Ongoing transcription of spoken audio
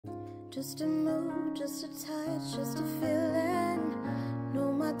Just a mood, just a touch, just a feeling.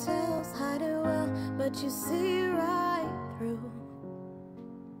 Know my tales, hide it well, but you see right through,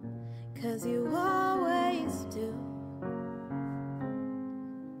 'cause you always do.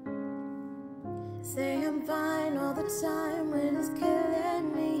 Say I'm fine all the time when it's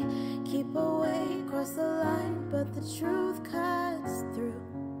killing me. Keep away, cross the line, but the truth cuts through,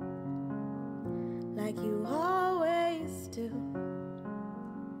 like you always do.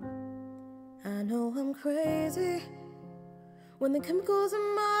 I know I'm crazy when the chemicals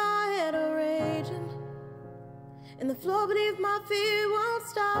in my head are raging, and the floor beneath my feet won't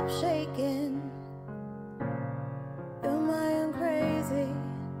stop shaking. You're my Uncrazy.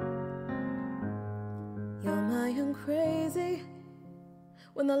 You're my Uncrazy.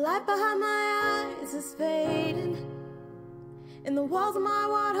 When the light behind my eyes is fading, and the walls of my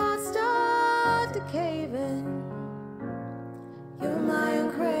wild heart start to cave in. You're my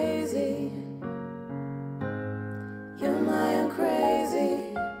Uncrazy. You're my Uncrazy.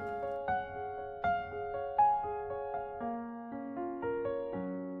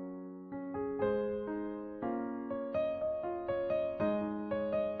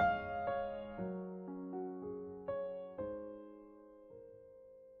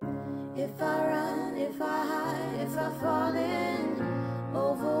 If I run, if I hide, if I fall in,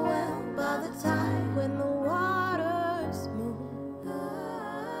 overwhelmed by the tide when the waters move,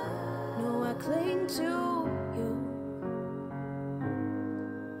 no, I cling to you.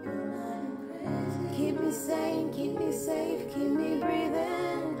 You're my Uncrazy. Keep me sane, keep me safe, keep me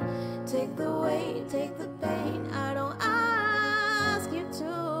breathing. Take the weight, take the pain, I don't ask you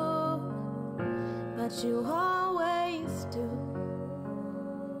to, but you always do.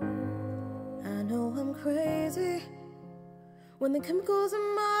 I know I'm crazy when the chemicals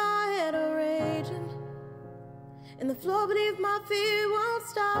in my head are raging, and the floor beneath my feet won't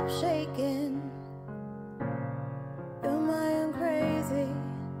stop shaking. You're my Uncrazy.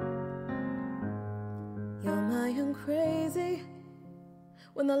 You're my Uncrazy.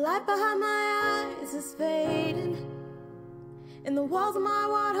 When the light behind my eyes is fading, and the walls of my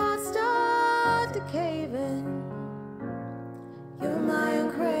wild heart start to cave in. You're my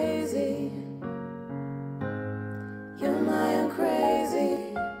Uncrazy.